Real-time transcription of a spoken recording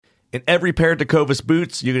In every pair of Tecovas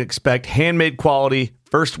boots, you can expect handmade quality,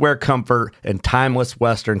 first wear comfort, and timeless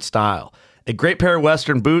Western style. A great pair of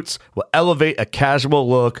Western boots will elevate a casual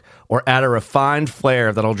look or add a refined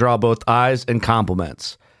flair that'll draw both eyes and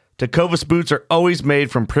compliments. Tecovas boots are always made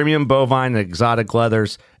from premium bovine and exotic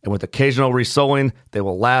leathers, and with occasional resoling, they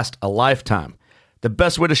will last a lifetime. The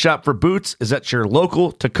best way to shop for boots is at your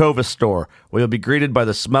local Tecovas store, where you'll be greeted by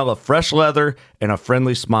the smell of fresh leather and a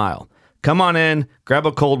friendly smile. Come on in, grab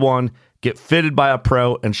a cold one, get fitted by a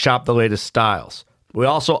pro, and shop the latest styles. We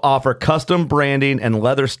also offer custom branding and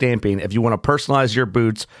leather stamping if you want to personalize your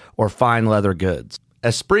boots or fine leather goods.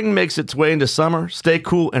 As spring makes its way into summer, stay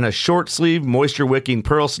cool in a short sleeve, moisture-wicking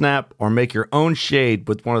pearl snap, or make your own shade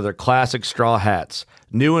with one of their classic straw hats,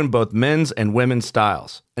 new in both men's and women's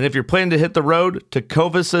styles. And if you're planning to hit the road,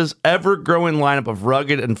 Tecovas' ever-growing lineup of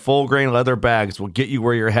rugged and full-grain leather bags will get you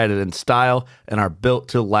where you're headed in style and are built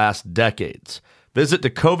to last decades. Visit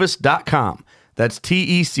Tecovas.com. That's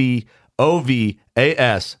Tecovas.com,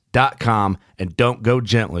 and don't go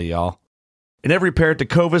gently, y'all. In every pair of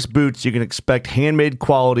Tecovas boots, you can expect handmade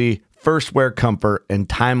quality, first wear comfort, and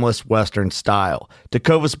timeless Western style.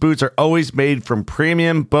 Tecovas boots are always made from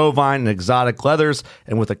premium bovine and exotic leathers,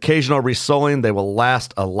 and with occasional resoling, they will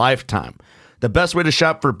last a lifetime. The best way to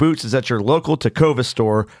shop for boots is at your local Tecovas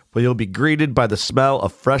store, where you'll be greeted by the smell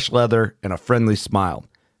of fresh leather and a friendly smile.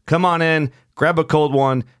 Come on in, grab a cold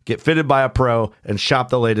one, get fitted by a pro, and shop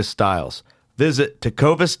the latest styles. Visit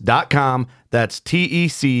Tecovas.com, that's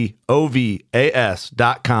Tecovas.com,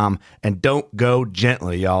 and don't go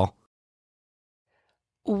gently, y'all.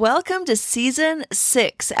 Welcome to Season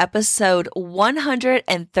 6, Episode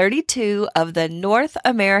 132 of the North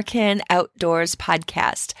American Outdoors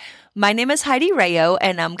Podcast. My name is Heidi Rayo,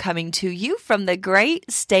 and I'm coming to you from the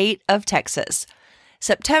great state of Texas.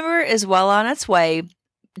 September is well on its way.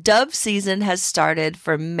 Dove season has started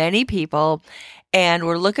for many people, and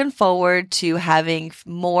we're looking forward to having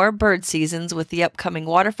more bird seasons with the upcoming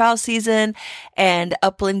waterfowl season and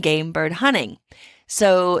upland game bird hunting.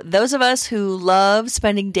 So those of us who love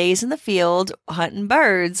spending days in the field hunting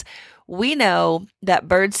birds, we know that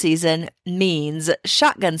bird season means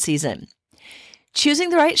shotgun season. Choosing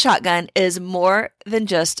the right shotgun is more than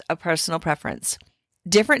just a personal preference.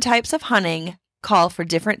 Different types of hunting call for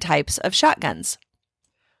different types of shotguns.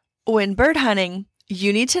 When bird hunting,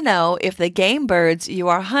 you need to know if the game birds you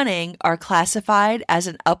are hunting are classified as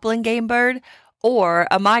an upland game bird or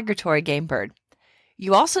a migratory game bird.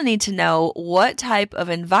 You also need to know what type of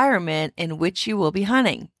environment in which you will be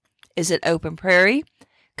hunting. Is it open prairie,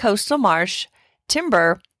 coastal marsh,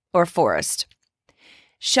 timber, or forest?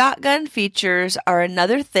 Shotgun features are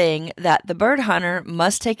another thing that the bird hunter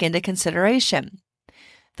must take into consideration.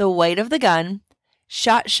 The weight of the gun,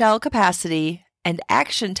 shot shell capacity, and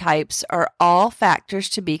action types are all factors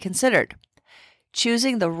to be considered.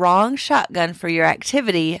 Choosing the wrong shotgun for your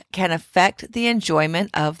activity can affect the enjoyment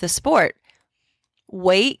of the sport.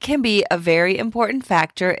 Weight can be a very important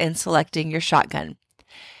factor in selecting your shotgun.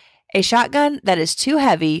 A shotgun that is too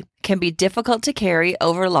heavy can be difficult to carry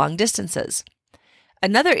over long distances.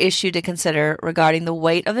 Another issue to consider regarding the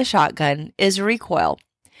weight of the shotgun is recoil.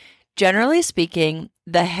 Generally speaking,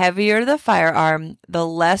 the heavier the firearm, the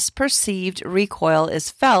less perceived recoil is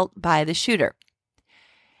felt by the shooter.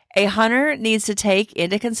 A hunter needs to take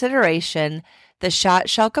into consideration the shot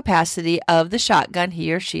shell capacity of the shotgun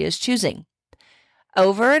he or she is choosing.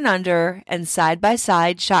 Over and under and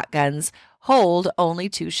side-by-side shotguns hold only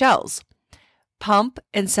 2 shells. Pump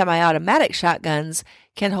and semi-automatic shotguns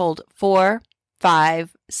can hold 4,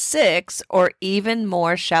 5, 6, or even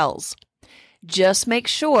more shells. Just make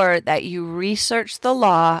sure that you research the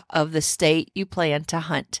law of the state you plan to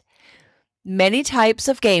hunt. Many types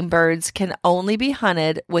of game birds can only be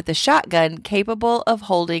hunted with a shotgun capable of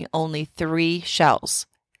holding only 3 shells.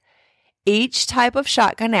 Each type of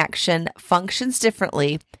shotgun action functions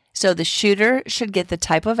differently, so the shooter should get the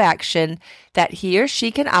type of action that he or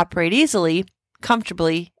she can operate easily,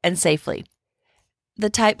 comfortably, and safely.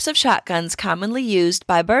 The types of shotguns commonly used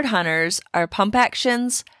by bird hunters are pump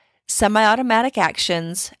actions, semi-automatic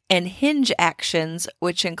actions, and hinge actions,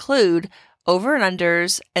 which include over and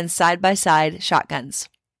unders and side-by-side shotguns.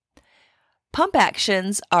 Pump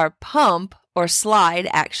actions are pump or slide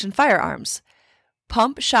action firearms.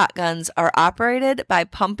 Pump shotguns are operated by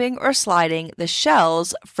pumping or sliding the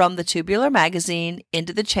shells from the tubular magazine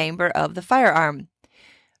into the chamber of the firearm.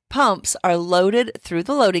 Pumps are loaded through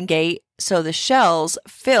the loading gate, so the shells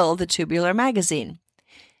fill the tubular magazine.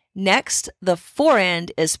 Next, the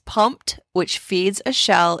forend is pumped, which feeds a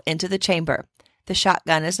shell into the chamber. The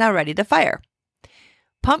shotgun is now ready to fire.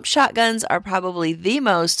 Pump shotguns are probably the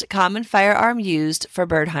most common firearm used for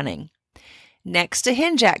bird hunting. Next to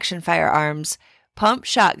hinge action firearms, pump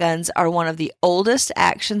shotguns are one of the oldest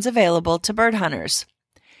actions available to bird hunters.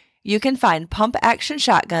 You can find pump action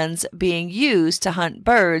shotguns being used to hunt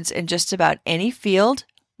birds in just about any field,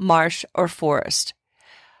 marsh, or forest.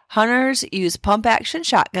 Hunters use pump action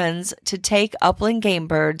shotguns to take upland game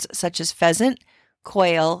birds such as pheasant,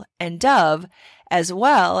 quail, and dove, as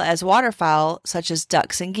well as waterfowl such as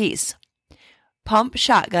ducks and geese. Pump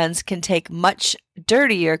shotguns can take much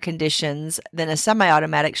dirtier conditions than a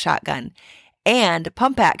semi-automatic shotgun, and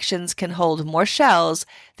pump actions can hold more shells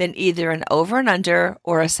than either an over and under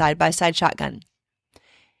or a side-by-side shotgun.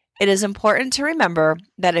 It is important to remember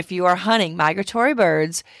that if you are hunting migratory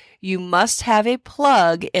birds, you must have a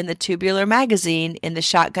plug in the tubular magazine in the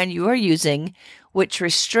shotgun you are using, which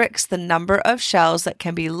restricts the number of shells that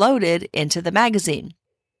can be loaded into the magazine.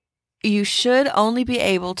 You should only be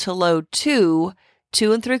able to load two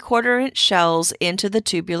 2 3/4-inch shells into the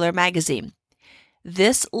tubular magazine.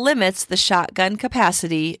 This limits the shotgun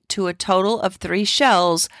capacity to a total of 3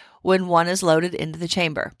 shells when one is loaded into the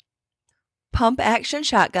chamber. Pump action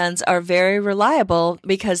shotguns are very reliable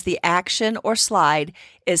because the action or slide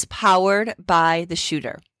is powered by the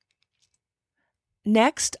shooter.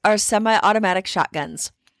 Next are semi-automatic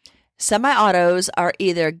shotguns. Semi-autos are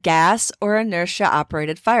either gas or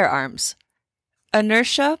inertia-operated firearms.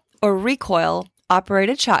 Inertia or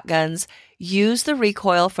recoil-operated shotguns use the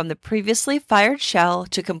recoil from the previously fired shell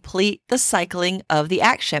to complete the cycling of the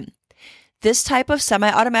action. This type of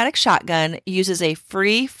semi-automatic shotgun uses a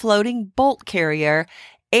free-floating bolt carrier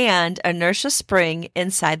and inertia spring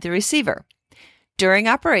inside the receiver. During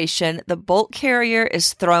operation, the bolt carrier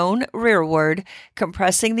is thrown rearward,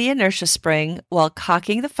 compressing the inertia spring while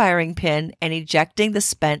cocking the firing pin and ejecting the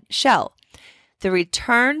spent shell. The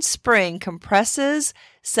return spring compresses,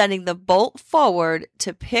 sending the bolt forward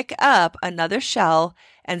to pick up another shell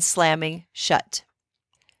and slamming shut.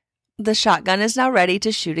 The shotgun is now ready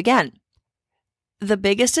to shoot again. The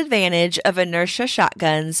biggest advantage of inertia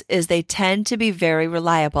shotguns is they tend to be very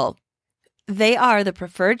reliable. They are the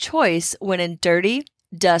preferred choice when in dirty,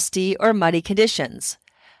 dusty, or muddy conditions.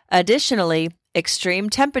 Additionally,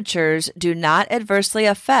 extreme temperatures do not adversely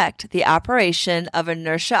affect the operation of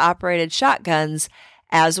inertia-operated shotguns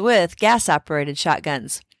as with gas-operated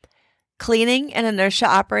shotguns. Cleaning an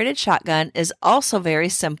inertia-operated shotgun is also very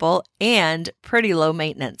simple and pretty low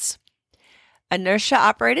maintenance.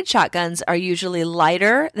 Inertia-operated shotguns are usually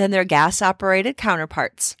lighter than their gas-operated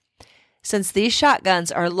counterparts. Since these shotguns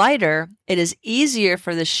are lighter, it is easier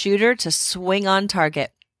for the shooter to swing on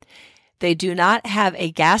target. They do not have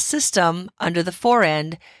a gas system under the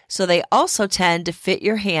forend, so they also tend to fit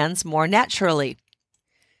your hands more naturally.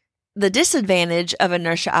 The disadvantage of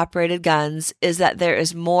inertia-operated guns is that there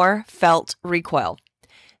is more felt recoil.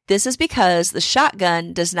 This is because the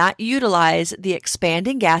shotgun does not utilize the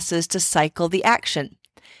expanding gases to cycle the action.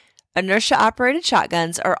 Inertia-operated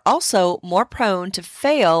shotguns are also more prone to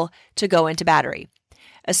fail to go into battery,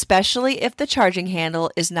 especially if the charging handle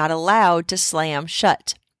is not allowed to slam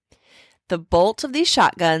shut. The bolt of these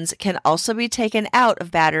shotguns can also be taken out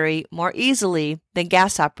of battery more easily than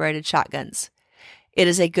gas-operated shotguns. It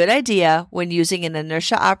is a good idea when using an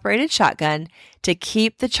inertia-operated shotgun to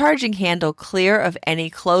keep the charging handle clear of any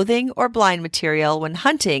clothing or blind material when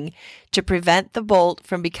hunting to prevent the bolt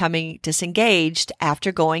from becoming disengaged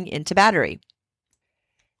after going into battery.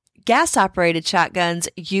 Gas-operated shotguns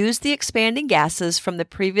use the expanding gases from the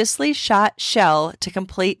previously shot shell to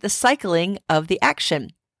complete the cycling of the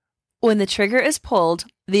action. When the trigger is pulled,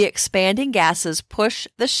 the expanding gases push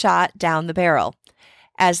the shot down the barrel.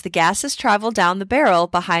 As the gases travel down the barrel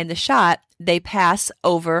behind the shot, they pass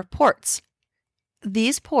over ports.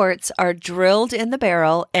 These ports are drilled in the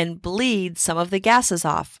barrel and bleed some of the gases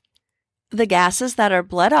off. The gases that are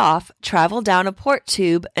bled off travel down a port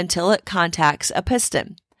tube until it contacts a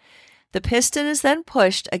piston. The piston is then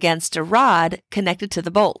pushed against a rod connected to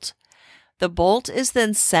the bolt. The bolt is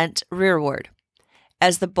then sent rearward.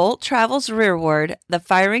 As the bolt travels rearward, the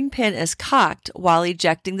firing pin is cocked while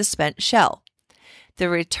ejecting the spent shell. The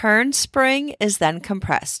return spring is then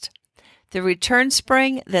compressed. The return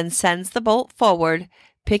spring then sends the bolt forward,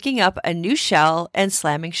 picking up a new shell and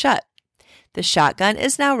slamming shut. The shotgun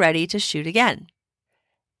is now ready to shoot again.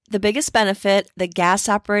 The biggest benefit the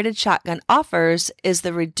gas-operated shotgun offers is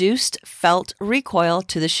the reduced felt recoil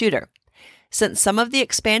to the shooter. Since some of the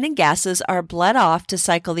expanding gases are bled off to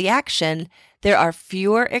cycle the action, there are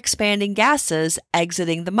fewer expanding gases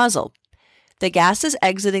exiting the muzzle. The gases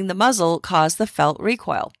exiting the muzzle cause the felt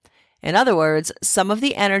recoil. In other words, some of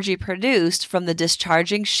the energy produced from the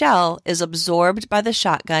discharging shell is absorbed by the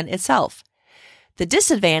shotgun itself. The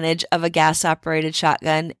disadvantage of a gas-operated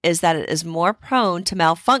shotgun is that it is more prone to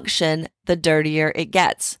malfunction the dirtier it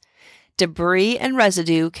gets. Debris and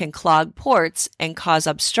residue can clog ports and cause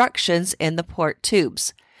obstructions in the port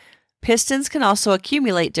tubes. Pistons can also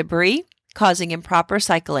accumulate debris, causing improper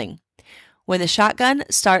cycling. When the shotgun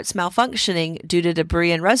starts malfunctioning due to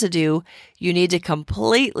debris and residue, you need to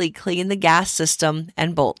completely clean the gas system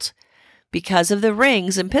and bolt. Because of the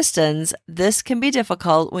rings and pistons, this can be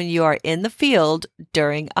difficult when you are in the field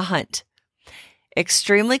during a hunt.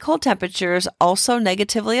 Extremely cold temperatures also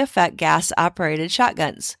negatively affect gas-operated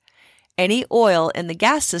shotguns. Any oil in the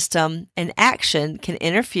gas system and action can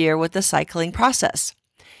interfere with the cycling process.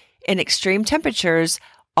 In extreme temperatures,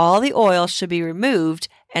 all the oil should be removed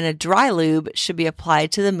and a dry lube should be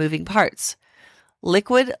applied to the moving parts.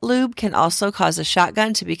 Liquid lube can also cause a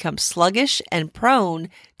shotgun to become sluggish and prone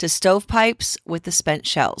to stovepipes with the spent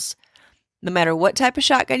shells. No matter what type of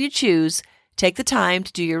shotgun you choose, take the time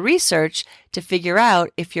to do your research to figure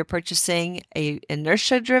out if you're purchasing an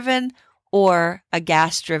inertia-driven or a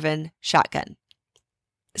gas-driven shotgun.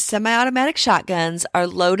 Semi-automatic shotguns are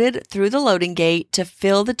loaded through the loading gate to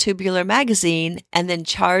fill the tubular magazine and then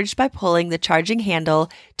charged by pulling the charging handle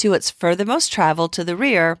to its furthermost travel to the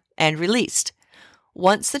rear and released.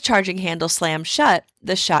 Once the charging handle slams shut,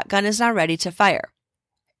 the shotgun is now ready to fire.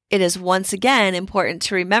 It is once again important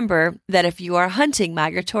to remember that if you are hunting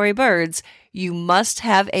migratory birds, you must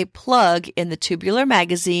have a plug in the tubular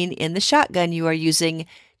magazine in the shotgun you are using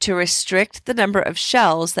to restrict the number of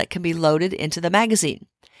shells that can be loaded into the magazine.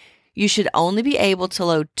 You should only be able to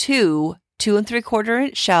load two 2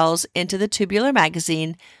 3/4-inch shells into the tubular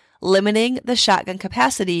magazine, limiting the shotgun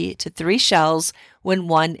capacity to 3 shells when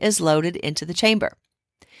one is loaded into the chamber.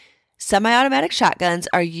 Semi-automatic shotguns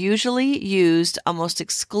are usually used almost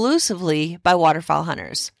exclusively by waterfowl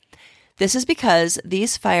hunters. This is because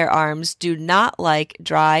these firearms do not like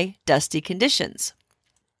dry, dusty conditions.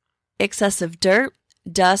 Excessive dirt,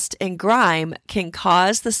 dust, and grime can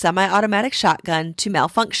cause the semi-automatic shotgun to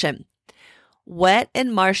malfunction. Wet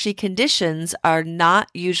and marshy conditions are not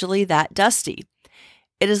usually that dusty.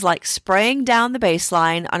 It is like spraying down the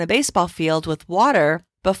baseline on a baseball field with water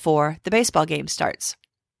before the baseball game starts.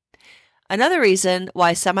 Another reason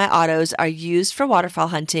why semi-autos are used for waterfowl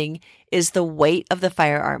hunting is the weight of the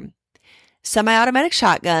firearm. Semi-automatic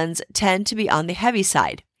shotguns tend to be on the heavy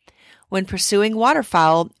side. When pursuing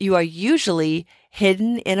waterfowl, you are usually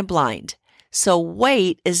hidden in a blind, so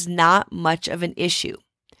weight is not much of an issue.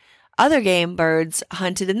 Other game birds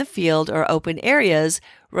hunted in the field or open areas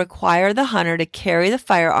require the hunter to carry the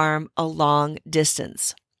firearm a long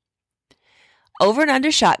distance. Over and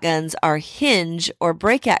under shotguns are hinge or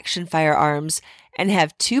break action firearms and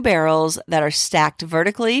have 2 barrels that are stacked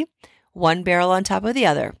vertically, one barrel on top of the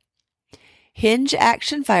other. Hinge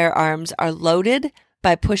action firearms are loaded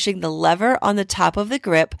by pushing the lever on the top of the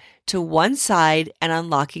grip to one side and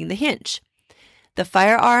unlocking the hinge. The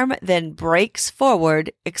firearm then breaks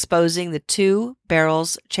forward, exposing the 2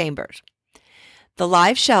 barrels chambers. The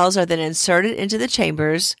live shells are then inserted into the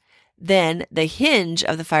chambers. Then the hinge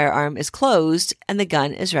of the firearm is closed and the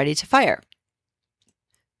gun is ready to fire.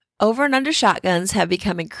 Over and under shotguns have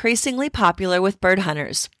become increasingly popular with bird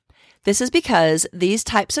hunters. This is because these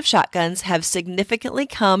types of shotguns have significantly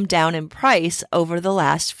come down in price over the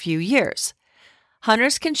last few years.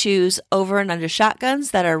 Hunters can choose over and under shotguns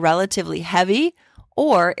that are relatively heavy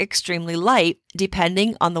or extremely light,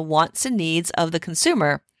 depending on the wants and needs of the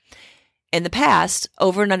consumer. In the past,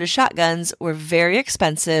 over and under shotguns were very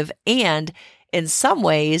expensive and, in some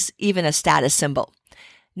ways, even a status symbol.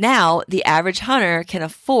 Now, the average hunter can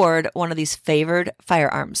afford one of these favored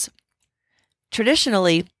firearms.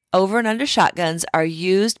 Traditionally, over and under shotguns are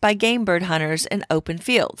used by game bird hunters in open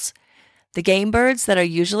fields. The game birds that are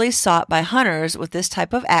usually sought by hunters with this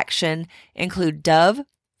type of action include dove,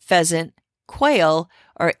 pheasant, quail,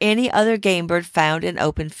 or any other game bird found in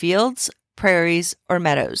open fields, prairies, or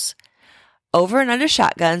meadows. Over and under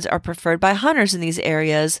shotguns are preferred by hunters in these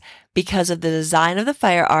areas because of the design of the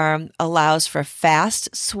firearm allows for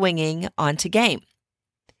fast swinging onto game.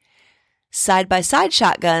 Side-by-side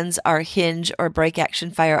shotguns are hinge or break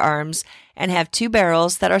action firearms and have 2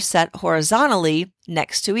 barrels that are set horizontally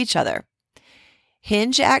next to each other.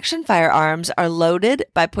 Hinge action firearms are loaded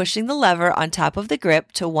by pushing the lever on top of the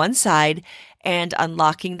grip to one side and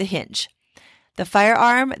unlocking the hinge. The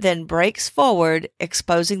firearm then breaks forward,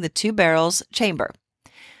 exposing the 2 barrels chamber.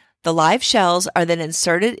 The live shells are then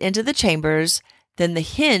inserted into the chambers, then the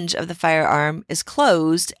hinge of the firearm is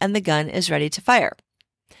closed and the gun is ready to fire.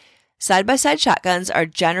 Side-by-side shotguns are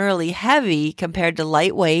generally heavy compared to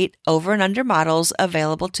lightweight over and under models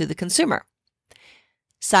available to the consumer.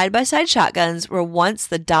 Side-by-side shotguns were once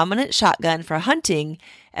the dominant shotgun for hunting,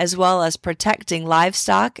 as well as protecting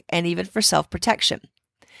livestock and even for self-protection.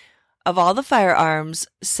 Of all the firearms,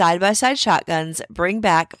 side-by-side shotguns bring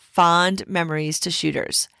back fond memories to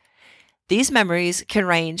shooters. These memories can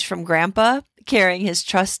range from Grandpa carrying his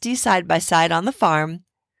trusty side-by-side on the farm,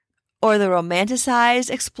 or the romanticized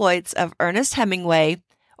exploits of Ernest Hemingway,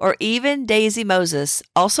 or even Daisy Moses,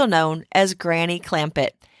 also known as Granny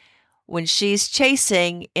Clampett, when she's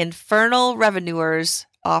chasing infernal revenuers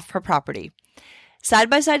off her property.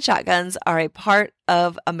 Side-by-side shotguns are a part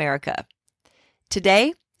of America.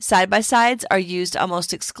 Today, side-by-sides are used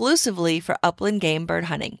almost exclusively for upland game bird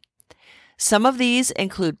hunting. Some of these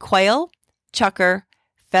include quail, chukar,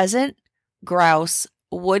 pheasant, grouse,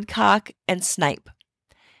 woodcock, and snipe.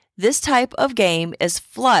 This type of game is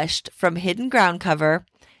flushed from hidden ground cover,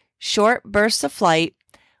 short bursts of flight,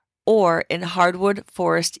 or in hardwood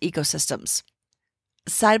forest ecosystems.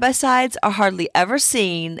 Side-by-sides are hardly ever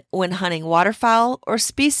seen when hunting waterfowl or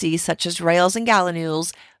species such as rails and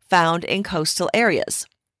gallinules found in coastal areas.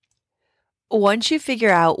 Once you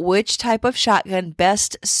figure out which type of shotgun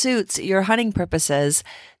best suits your hunting purposes,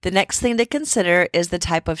 the next thing to consider is the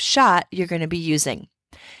type of shot you're going to be using.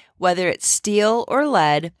 Whether it's steel or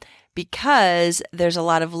lead, because there's a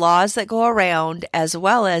lot of laws that go around as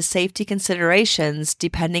well as safety considerations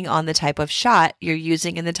depending on the type of shot you're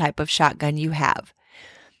using and the type of shotgun you have.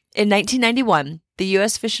 In 1991, the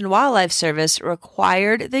U.S. Fish and Wildlife Service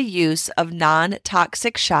required the use of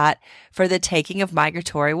non-toxic shot for the taking of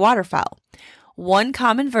migratory waterfowl. One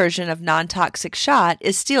common version of non-toxic shot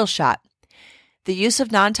is steel shot. The use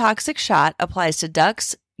of non-toxic shot applies to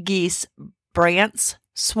ducks, geese, brants,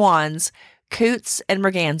 swans, coots, and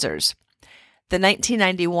mergansers. The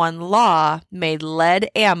 1991 law made lead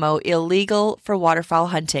ammo illegal for waterfowl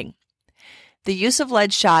hunting. The use of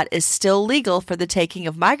lead shot is still legal for the taking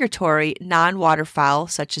of migratory non-waterfowl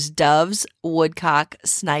such as doves, woodcock,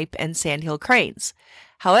 snipe, and sandhill cranes.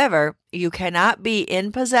 However, you cannot be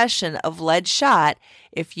in possession of lead shot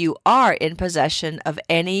if you are in possession of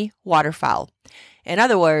any waterfowl. In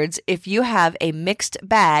other words, if you have a mixed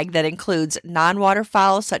bag that includes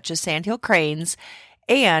non-waterfowl such as sandhill cranes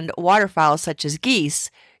and waterfowl such as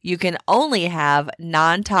geese, you can only have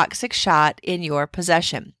non-toxic shot in your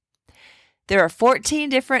possession. There are 14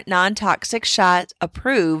 different non-toxic shots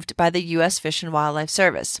approved by the U.S. Fish and Wildlife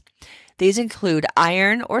Service. These include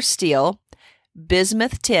iron or steel,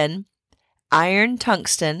 bismuth tin, iron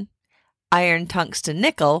tungsten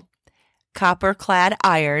nickel, copper-clad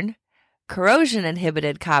iron,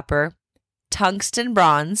 corrosion-inhibited copper, tungsten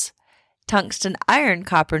bronze, tungsten iron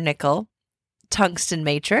copper nickel, tungsten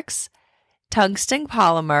matrix, tungsten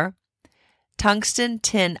polymer, tungsten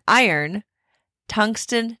tin iron,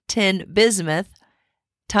 tungsten tin bismuth,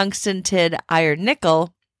 tungsten tin iron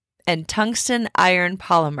nickel, and tungsten iron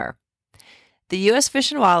polymer. The U.S.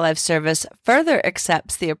 Fish and Wildlife Service further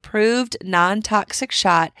accepts the approved non-toxic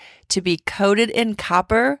shot to be coated in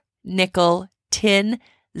copper, nickel, tin,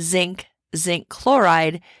 zinc, zinc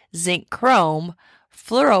chloride, zinc chrome,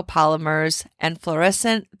 fluoropolymers, and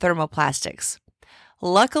fluorescent thermoplastics.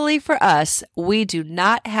 Luckily for us, we do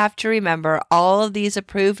not have to remember all of these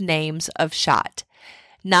approved names of shot.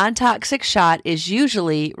 Non-toxic shot is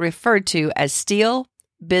usually referred to as steel,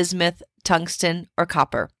 bismuth, tungsten, or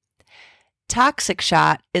copper. Toxic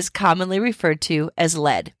shot is commonly referred to as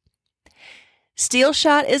lead. Steel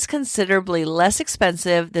shot is considerably less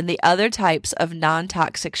expensive than the other types of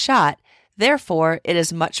non-toxic shot, therefore it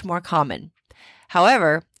is much more common.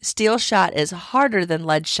 However, steel shot is harder than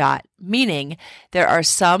lead shot, meaning there are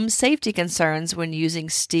some safety concerns when using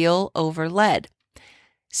steel over lead.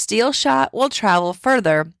 Steel shot will travel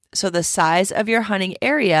further, so the size of your hunting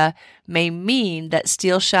area may mean that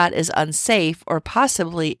steel shot is unsafe or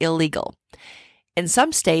possibly illegal. In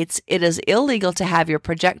some states, it is illegal to have your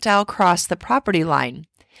projectile cross the property line.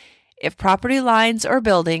 If property lines or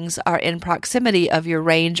buildings are in proximity of your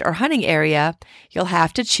range or hunting area, you'll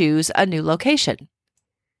have to choose a new location.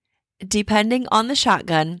 Depending on the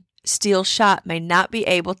shotgun, steel shot may not be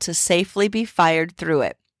able to safely be fired through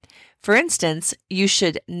it. For instance, you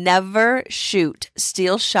should never shoot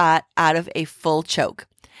steel shot out of a full choke.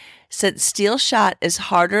 Since steel shot is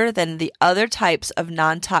harder than the other types of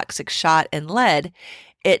non-toxic shot and lead,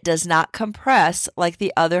 it does not compress like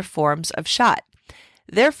the other forms of shot.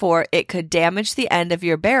 Therefore, it could damage the end of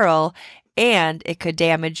your barrel and it could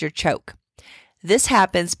damage your choke. This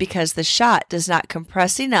happens because the shot does not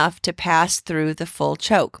compress enough to pass through the full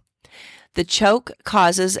choke. The choke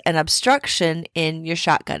causes an obstruction in your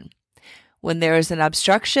shotgun. When there is an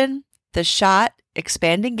obstruction, the shot,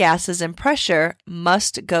 expanding gases, and pressure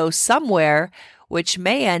must go somewhere, which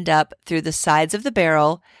may end up through the sides of the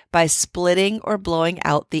barrel by splitting or blowing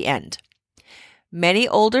out the end. Many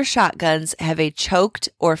older shotguns have a choked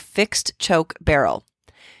or fixed choke barrel.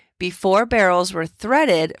 Before barrels were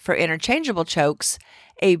threaded for interchangeable chokes,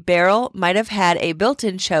 a barrel might have had a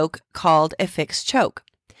built-in choke called a fixed choke.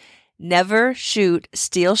 Never shoot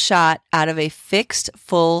steel shot out of a fixed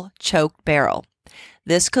full choked barrel.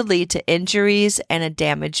 This could lead to injuries and a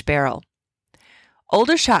damaged barrel.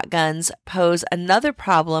 Older shotguns pose another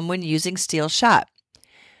problem when using steel shot.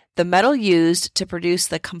 The metal used to produce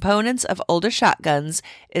the components of older shotguns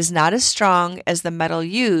is not as strong as the metal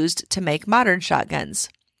used to make modern shotguns.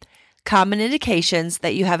 Common indications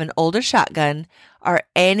that you have an older shotgun are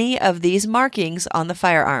any of these markings on the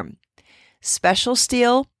firearm: special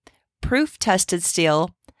steel, proof-tested steel,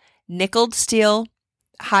 nickeled steel,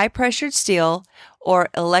 high-pressured steel, or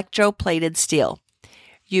electroplated steel.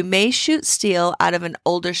 You may shoot steel out of an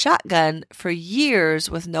older shotgun for years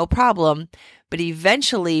with no problem, but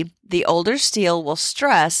eventually the older steel will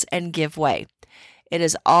stress and give way. It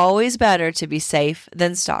is always better to be safe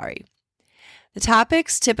than sorry. The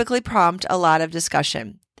topics typically prompt a lot of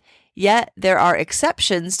discussion, yet there are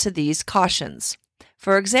exceptions to these cautions.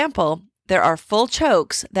 For example, there are full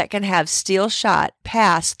chokes that can have steel shot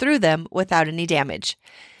pass through them without any damage.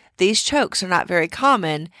 These chokes are not very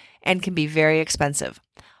common and can be very expensive.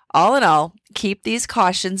 All in all, keep these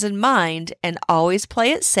cautions in mind and always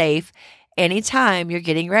play it safe anytime you're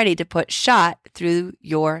getting ready to put shot through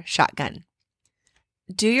your shotgun.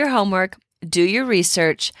 Do your homework, do your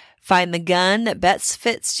research, find the gun that best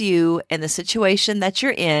fits you and the situation that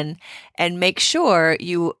you're in, and make sure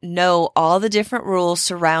you know all the different rules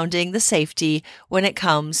surrounding the safety when it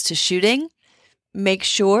comes to shooting. Make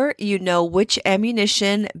sure you know which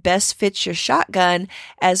ammunition best fits your shotgun,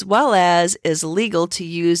 as well as is legal to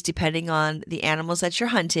use depending on the animals that you're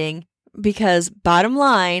hunting, because bottom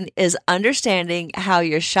line is understanding how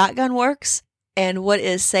your shotgun works and what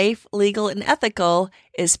is safe, legal, and ethical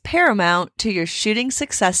is paramount to your shooting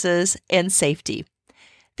successes and safety.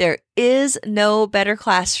 There is no better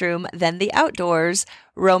classroom than the outdoors,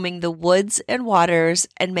 roaming the woods and waters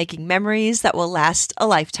and making memories that will last a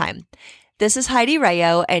lifetime. This is Heidi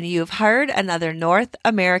Rayo, and you've heard another North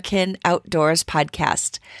American Outdoors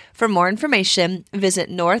podcast. For more information, visit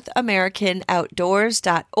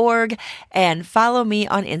NorthAmericanOutdoors.org and follow me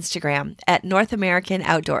on Instagram at North American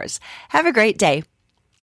Outdoors. Have a great day.